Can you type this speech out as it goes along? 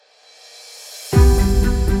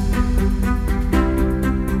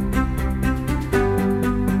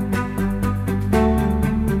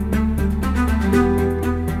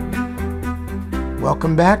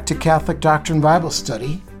Welcome back to Catholic Doctrine Bible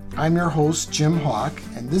Study. I'm your host, Jim Hawk,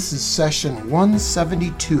 and this is session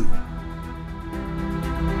 172.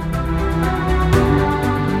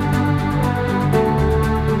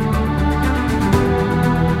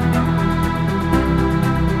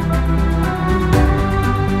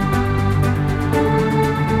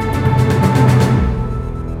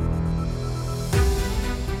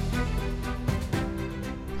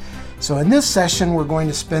 So in this session, we're going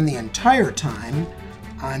to spend the entire time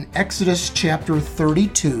on Exodus chapter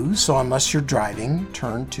 32. So unless you're driving,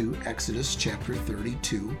 turn to Exodus chapter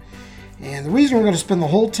 32. And the reason we're going to spend the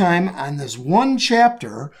whole time on this one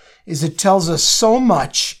chapter is it tells us so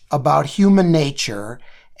much about human nature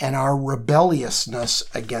and our rebelliousness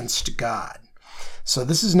against God. So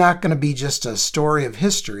this is not going to be just a story of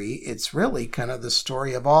history. It's really kind of the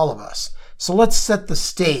story of all of us. So let's set the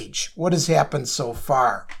stage. What has happened so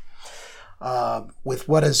far? With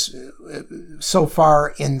what is so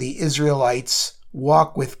far in the Israelites'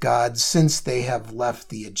 walk with God since they have left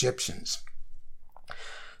the Egyptians.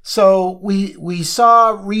 So we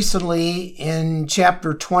saw recently in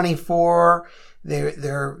chapter 24,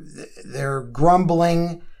 their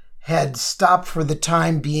grumbling had stopped for the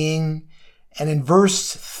time being. And in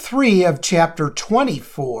verse 3 of chapter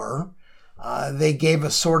 24, they gave a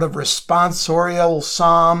sort of responsorial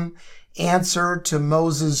psalm answer to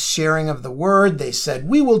Moses' sharing of the word. They said,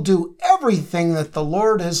 "We will do everything that the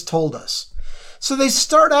Lord has told us." So they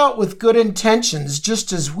start out with good intentions,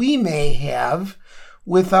 just as we may have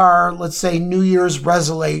with our, let's say, New Year's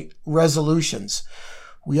resolutions.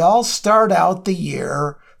 We all start out the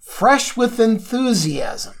year fresh with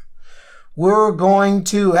enthusiasm. We're going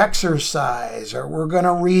to exercise, or we're going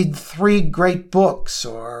to read 3 great books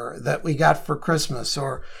or that we got for Christmas,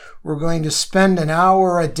 or we're going to spend an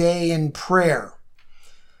hour a day in prayer.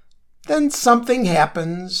 Then something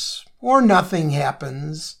happens or nothing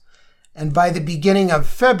happens, and by the beginning of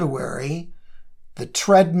February, the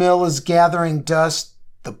treadmill is gathering dust,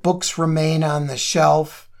 the books remain on the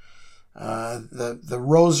shelf, the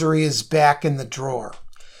rosary is back in the drawer.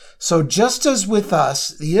 So just as with us,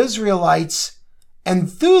 the Israelites'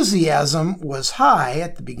 enthusiasm was high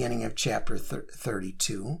at the beginning of chapter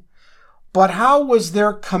 32, but how was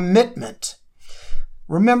their commitment?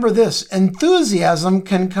 Remember this, enthusiasm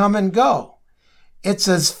can come and go. It's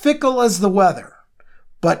as fickle as the weather,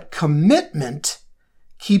 but commitment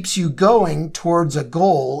keeps you going towards a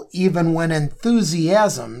goal even when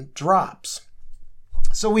enthusiasm drops.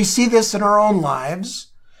 So we see this in our own lives.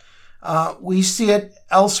 We see it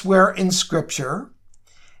elsewhere in Scripture,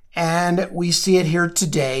 and we see it here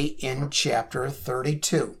today in chapter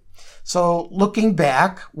 32. So looking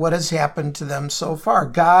back, what has happened to them so far?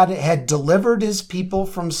 God had delivered his people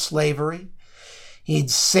from slavery. He'd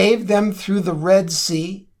saved them through the Red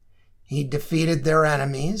Sea. He defeated their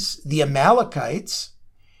enemies, the Amalekites.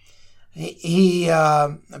 He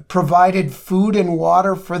provided food and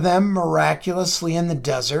water for them miraculously in the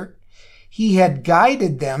desert. He had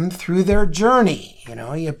guided them through their journey.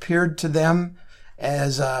 He appeared to them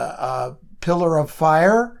as a pillar of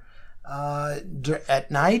fire at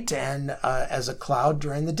night and as a cloud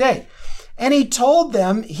during the day. And he told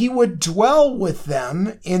them he would dwell with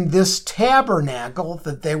them in this tabernacle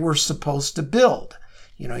that they were supposed to build.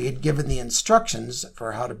 He had given the instructions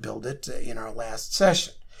for how to build it in our last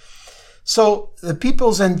session. So the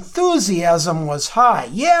people's enthusiasm was high.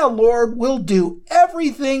 Yeah, Lord, we'll do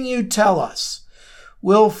everything you tell us.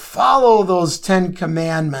 We'll follow those 10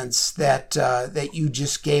 commandments that you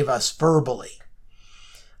just gave us verbally.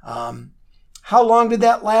 How long did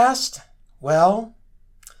that last? Well,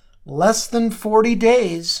 less than 40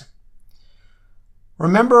 days.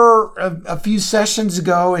 Remember a few sessions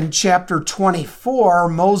ago in chapter 24,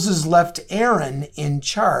 Moses left Aaron in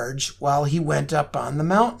charge while he went up on the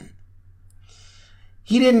mountain.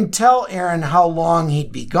 He didn't tell Aaron how long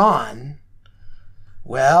he'd be gone.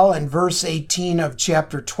 Well, in verse 18 of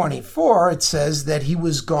chapter 24, it says that he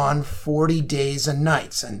was gone 40 days and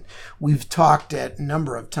nights. And we've talked a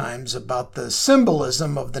number of times about the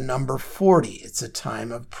symbolism of the number 40. It's a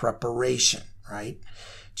time of preparation, right?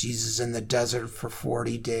 Jesus in the desert for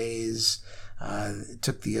 40 days. It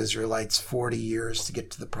took the Israelites 40 years to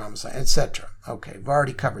get to the promised land, etc. Okay, we've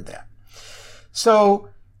already covered that. So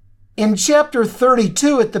in chapter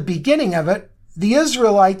 32, at the beginning of it, the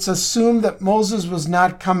Israelites assumed that Moses was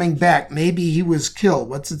not coming back. Maybe he was killed.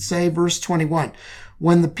 What's it say? Verse 21.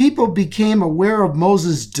 When the people became aware of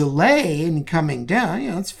Moses' delay in coming down,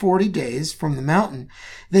 it's 40 days from the mountain,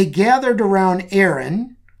 they gathered around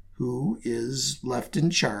Aaron, who is left in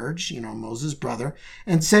charge, Moses' brother,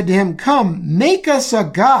 and said to him, "Come, make us a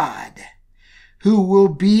god who will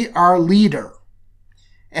be our leader.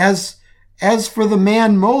 As for the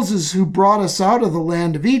man Moses who brought us out of the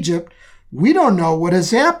land of Egypt, we don't know what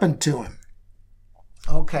has happened to him.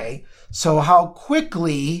 Okay, so how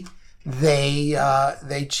quickly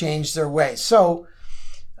they changed their way. So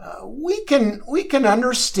we can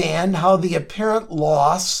understand how the apparent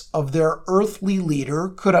loss of their earthly leader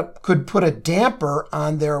could put a damper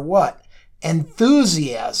on their what?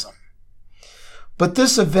 Enthusiasm. But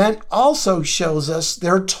this event also shows us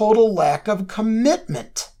their total lack of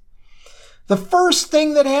commitment. The first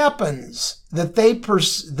thing that happens that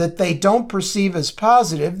they don't perceive as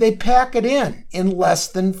positive, they pack it in less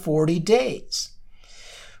than 40 days.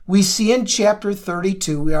 We see in chapter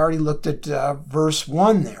 32, we already looked at verse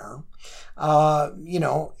 1 there,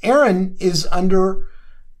 Aaron is under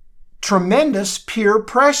tremendous peer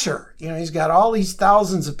pressure. He's got all these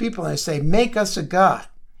thousands of people and they say, make us a god.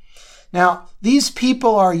 Now, these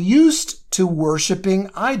people are used to worshiping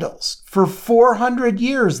idols. For 400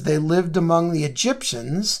 years, they lived among the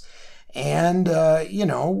Egyptians and,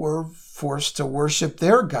 were forced to worship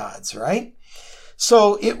their gods, right?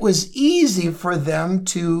 So it was easy for them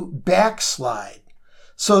to backslide.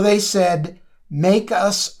 So they said, make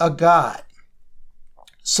us a god.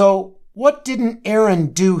 So what didn't Aaron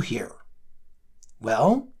do here?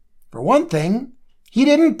 Well, for one thing, he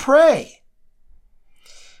didn't pray.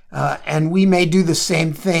 And we may do the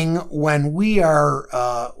same thing when we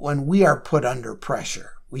are put under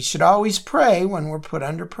pressure. We should always pray when we're put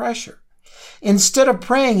under pressure. Instead of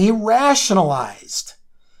praying, he rationalized.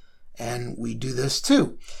 And we do this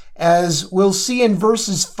too. As we'll see in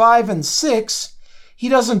verses 5 and 6, he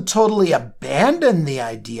doesn't totally abandon the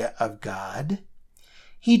idea of God.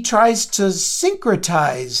 He tries to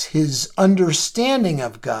syncretize his understanding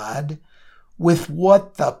of God with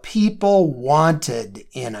what the people wanted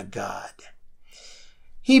in a God.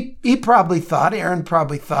 Aaron probably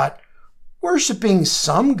thought, worshiping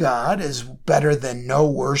some God is better than no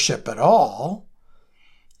worship at all.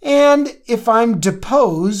 And if I'm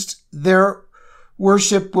deposed, their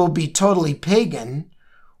worship will be totally pagan,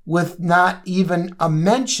 with not even a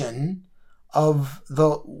mention of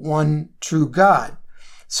the one true God.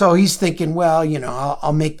 So he's thinking, well,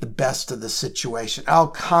 I'll make the best of the situation. I'll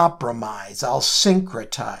compromise. I'll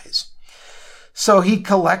syncretize. So he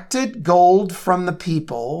collected gold from the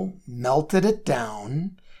people, melted it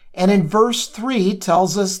down, and in verse 3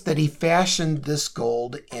 tells us that he fashioned this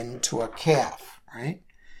gold into a calf, right?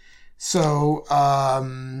 So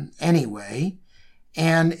anyway,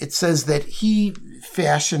 and it says that he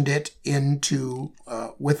fashioned it into,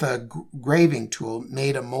 with a graving tool,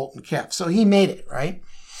 made a molten calf. So he made it, right?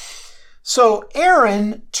 So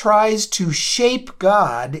Aaron tries to shape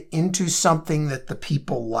God into something that the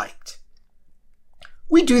people liked.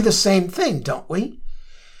 We do the same thing, don't we?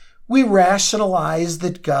 We rationalize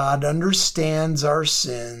that God understands our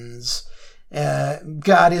sins.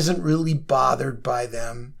 God isn't really bothered by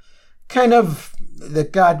them. That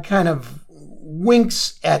God kind of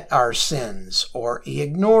winks at our sins, or he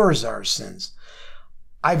ignores our sins.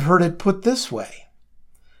 I've heard it put this way.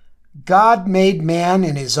 God made man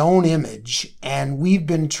in his own image, and we've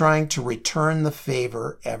been trying to return the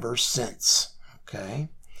favor ever since. Okay?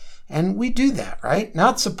 And we do that, right?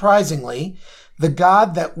 Not surprisingly, the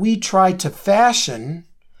God that we try to fashion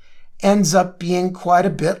ends up being quite a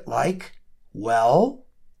bit like, well,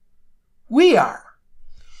 we are.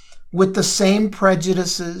 With the same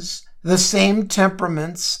prejudices, the same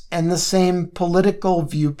temperaments, and the same political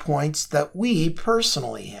viewpoints that we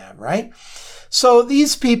personally have, right? So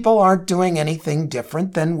these people aren't doing anything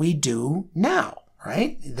different than we do now,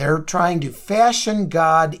 right? They're trying to fashion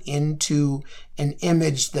God into an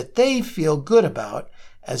image that they feel good about,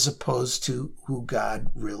 as opposed to who God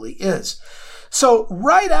really is. So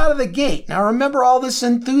right out of the gate, now remember all this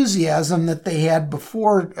enthusiasm that they had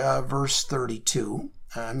before verse 32.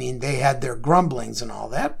 I mean, they had their grumblings and all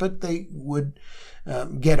that, but they would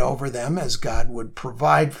get over them as God would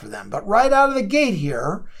provide for them. But right out of the gate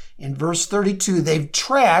here, in verse 32, they've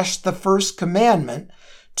trashed the first commandment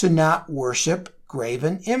to not worship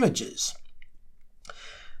graven images.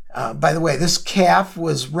 By the way, this calf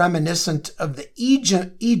was reminiscent of the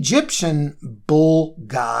Egyptian bull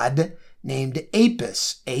god named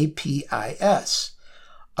Apis, A-P-I-S,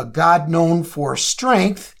 a god known for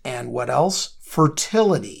strength and what else?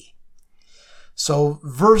 Fertility. So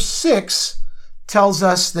verse 6 tells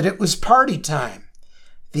us that it was party time.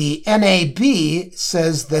 The NAB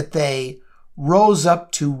says that they rose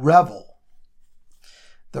up to revel.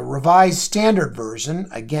 The Revised Standard Version,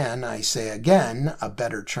 again, I say again, a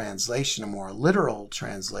better translation, a more literal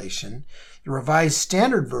translation. The Revised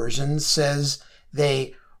Standard Version says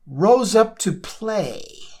they rose up to play,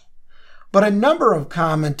 But a number of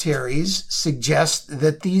commentaries suggest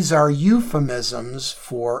that these are euphemisms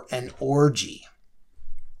for an orgy.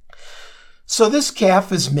 So this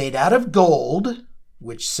calf is made out of gold,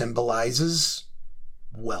 which symbolizes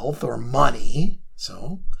wealth or money.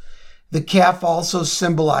 So the calf also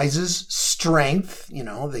symbolizes strength,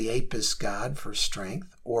 the Apis god for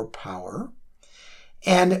strength or power,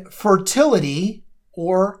 and fertility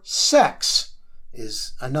or sex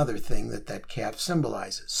is another thing that calf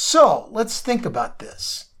symbolizes. So let's think about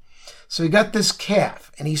this. So we got this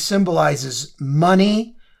calf, and he symbolizes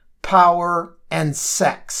money, power, and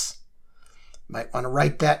sex. Might want to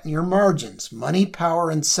write that in your margins. Money, power,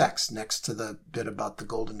 and sex next to the bit about the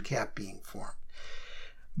golden calf being formed.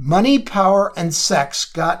 Money, power, and sex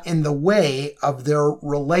got in the way of their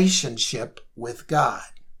relationship with God.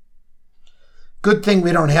 Good thing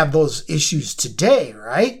we don't have those issues today,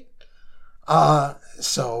 right?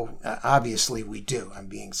 So obviously we do. I'm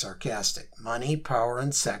being sarcastic. Money, power,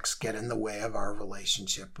 and sex get in the way of our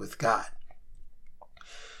relationship with God.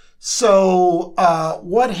 So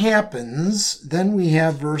what happens? Then we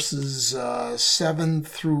have verses 7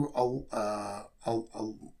 through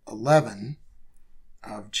 11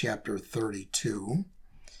 of chapter 32.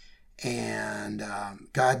 And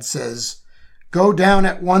God says, go down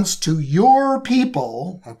at once to your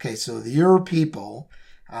people. Okay, so your people,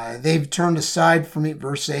 they've turned aside from me.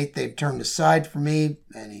 Verse 8, they've turned aside from me.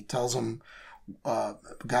 And he tells them,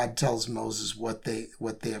 God tells Moses what they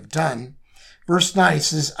have done. Verse 9, he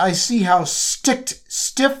says, I see how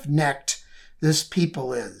stiff-necked this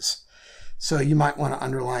people is. So you might want to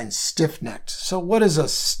underline stiff-necked. So what is a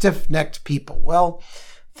stiff-necked people? Well,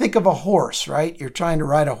 think of a horse, right? You're trying to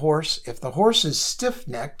ride a horse. If the horse is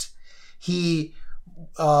stiff-necked, you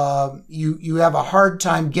have a hard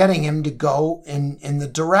time getting him to go in the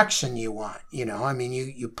direction you want.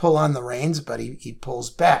 You pull on the reins, but he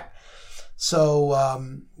pulls back. So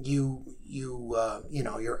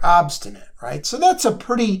you're obstinate, right? So that's a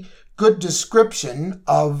pretty good description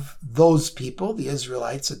of those people, the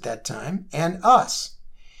Israelites at that time, and us.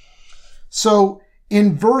 So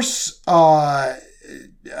in verse 10,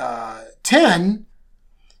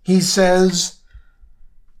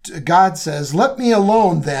 God says, let me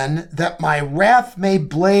alone then, that my wrath may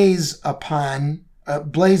blaze up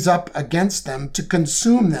against them to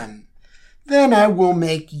consume them. Then I will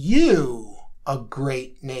make you a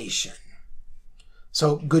great nation.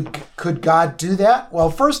 So could God do that? Well,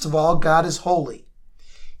 first of all, God is holy.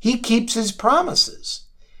 He keeps his promises.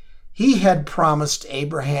 He had promised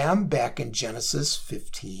Abraham back in Genesis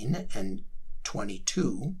 15 and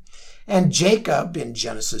 22, and Jacob in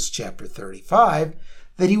Genesis chapter 35,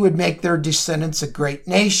 that he would make their descendants a great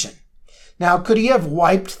nation. Now, could he have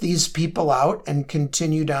wiped these people out and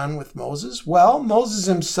continued on with Moses? Well, Moses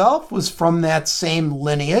himself was from that same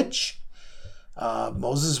lineage.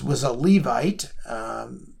 Moses was a Levite,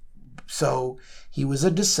 so he was a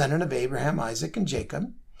descendant of Abraham, Isaac, and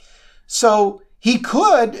Jacob. So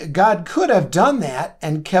God could have done that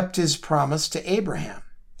and kept his promise to Abraham.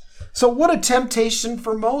 So what a temptation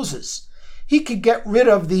for Moses. He could get rid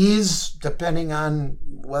of these, depending on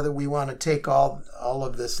whether we want to take all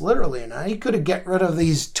of this literally or not. He could have get rid of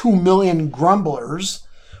these 2 million grumblers,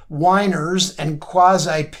 whiners, and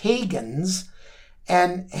quasi-pagans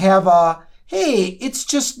and have a, hey, it's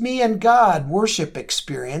just me and God worship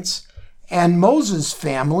experience, and Moses'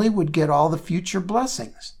 family would get all the future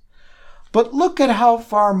blessings. But look at how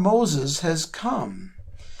far Moses has come.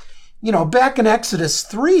 Back in Exodus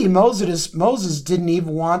 3, Moses didn't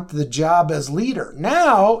even want the job as leader.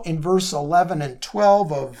 Now, in verse 11 and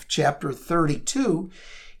 12 of chapter 32,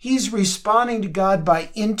 he's responding to God by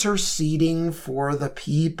interceding for the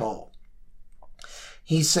people.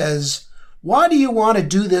 He says, why do you want to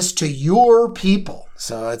do this to your people?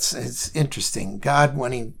 So it's interesting. God,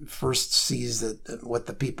 when he first sees what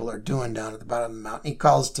the people are doing down at the bottom of the mountain, he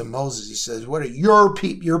calls to Moses. He says, what are your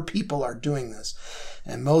people are doing this?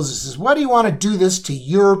 And Moses says, why do you want to do this to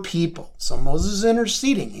your people? So Moses is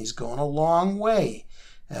interceding. He's going a long way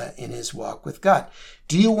in his walk with God.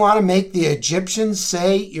 Do you want to make the Egyptians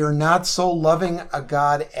say you're not so loving a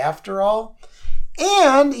God after all?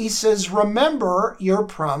 And he says, remember your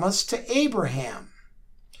promise to Abraham.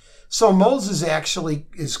 So Moses actually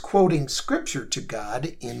is quoting scripture to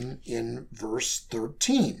God in verse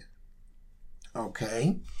 13.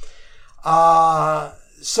 Okay.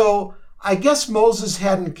 So I guess Moses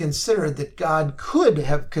hadn't considered that God could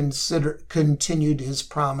have continued his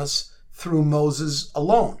promise through Moses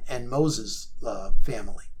alone and Moses'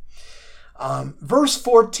 family. Verse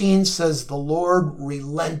 14 says the Lord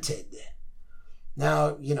relented.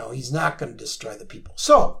 Now, he's not going to destroy the people.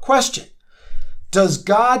 So, question. Does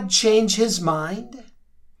God change his mind?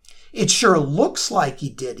 It sure looks like he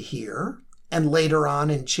did here. And later on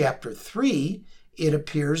in chapter 3, it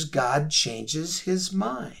appears God changes his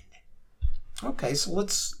mind. Okay, so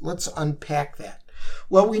let's unpack that.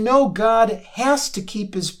 Well, we know God has to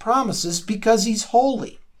keep his promises because he's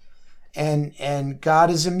holy. And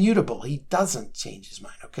God is immutable. He doesn't change his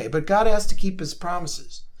mind. Okay, but God has to keep his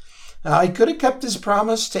promises. Now, he could have kept his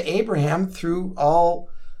promise to Abraham through all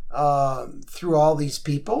these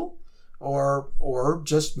people, or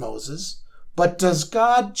just Moses. But does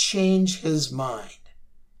God change his mind?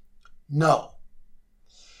 No.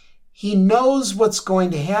 He knows what's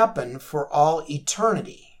going to happen for all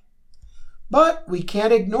eternity. But we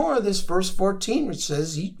can't ignore this verse 14, which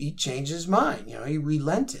says he changed his mind. He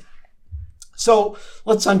relented. So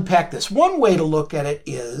let's unpack this. One way to look at it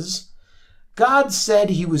is God said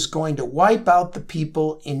he was going to wipe out the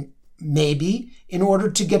people in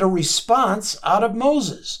order to get a response out of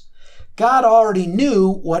Moses. God already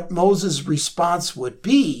knew what Moses' response would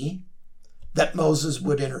be, that Moses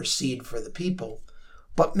would intercede for the people.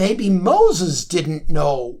 But maybe Moses didn't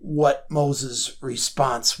know what Moses'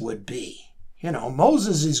 response would be.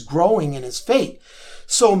 Moses is growing in his faith.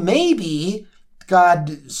 So maybe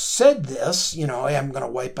God said this, hey, I'm going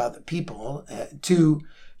to wipe out the people to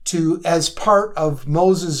as part of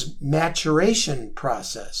Moses' maturation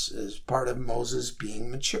process, as part of Moses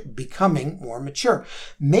becoming more mature.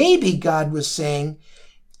 Maybe God was saying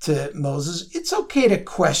to Moses, it's okay to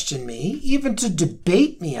question me, even to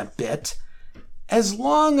debate me a bit, as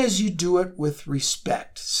long as you do it with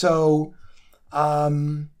respect. So,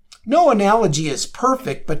 no analogy is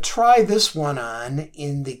perfect, but try this one on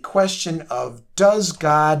in the question of, does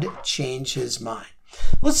God change his mind?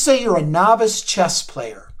 Let's say you're a novice chess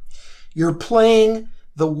player. You're playing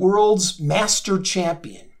the world's master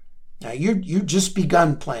champion. Now, you just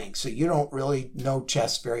begun playing, so you don't really know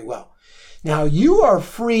chess very well. Now, you are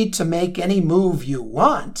free to make any move you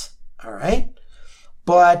want, all right?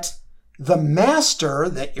 But the master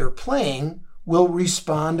that you're playing will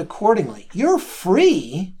respond accordingly. You're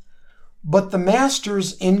free, but the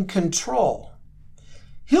master's in control.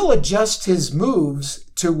 He'll adjust his moves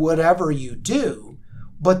to whatever you do,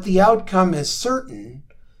 but the outcome is certain.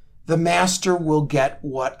 The master will get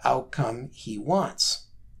what outcome he wants.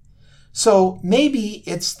 So maybe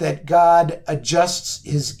it's that God adjusts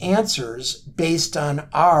his answers based on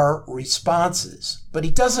our responses, but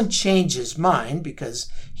he doesn't change his mind because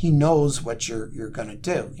he knows what you're going to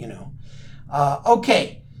do,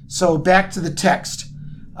 Okay, so back to the text.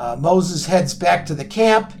 Moses heads back to the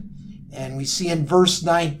camp, and we see in verse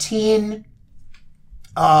 19,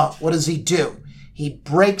 what does he do? He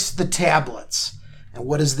breaks the tablets. And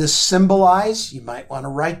what does this symbolize? You might want to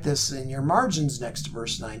write this in your margins next to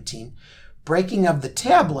verse 19. Breaking of the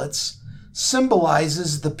tablets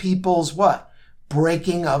symbolizes the people's what?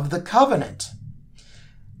 Breaking of the covenant.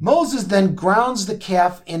 Moses then grounds the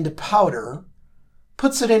calf into powder,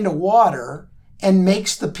 puts it into water, and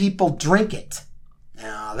makes the people drink it.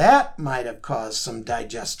 Now, that might have caused some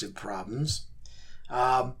digestive problems.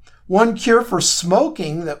 One cure for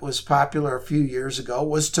smoking that was popular a few years ago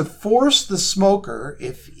was to force the smoker,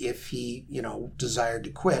 if he, desired to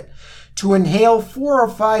quit, to inhale 4 or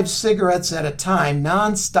 5 cigarettes at a time,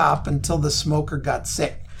 nonstop, until the smoker got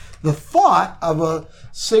sick. The thought of a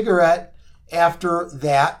cigarette after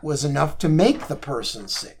that was enough to make the person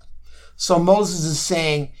sick. So Moses is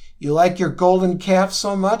saying, you like your golden calf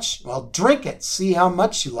so much? Well, drink it. See how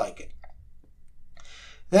much you like it.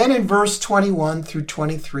 Then in verse 21 through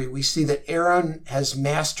 23, we see that Aaron has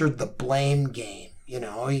mastered the blame game.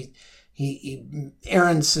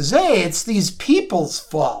 Aaron says, hey, it's these people's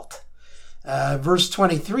fault. Verse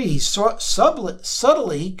 23, he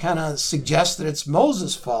subtly kind of suggests that it's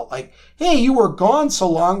Moses' fault. Like, hey, you were gone so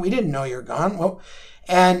long, we didn't know you're gone. Well,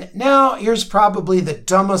 and now here's probably the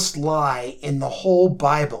dumbest lie in the whole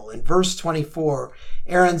Bible. In verse 24,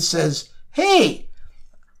 Aaron says, hey,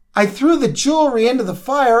 I threw the jewelry into the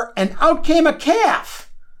fire and out came a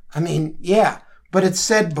calf. Yeah, but it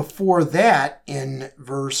said before that in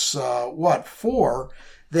verse 4,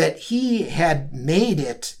 that he had made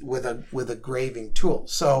it with a graving tool.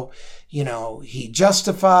 So, he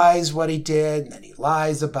justifies what he did, and then he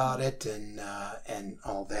lies about it, and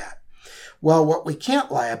all that. Well, what we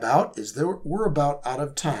can't lie about is that we're about out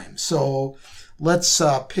of time. So let's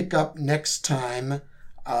pick up next time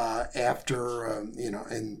after,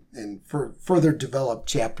 and further develop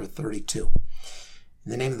chapter 32.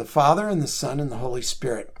 In the name of the Father, and the Son, and the Holy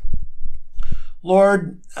Spirit.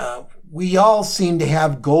 Lord, we all seem to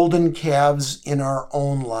have golden calves in our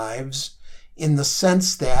own lives, in the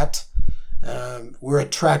sense that We're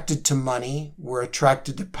attracted to money. We're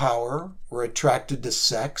attracted to power. We're attracted to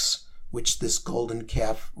sex, which this golden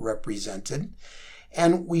calf represented.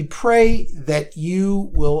 And we pray that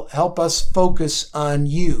you will help us focus on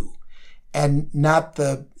you and not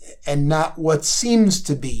what seems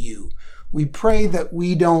to be you. We pray that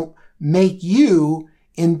we don't make you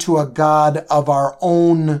into a God of our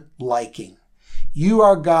own liking. You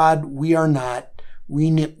are God, we are not. We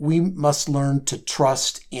must learn to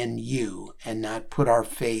trust in you and not put our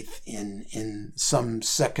faith in some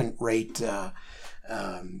second-rate,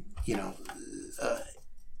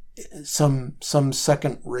 some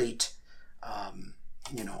second-rate,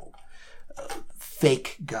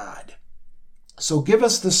 fake God. So give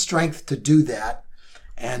us the strength to do that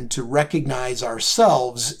and to recognize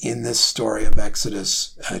ourselves in this story of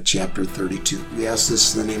Exodus chapter 32. We ask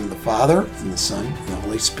this in the name of the Father, and the Son, and the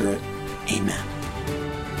Holy Spirit. Amen.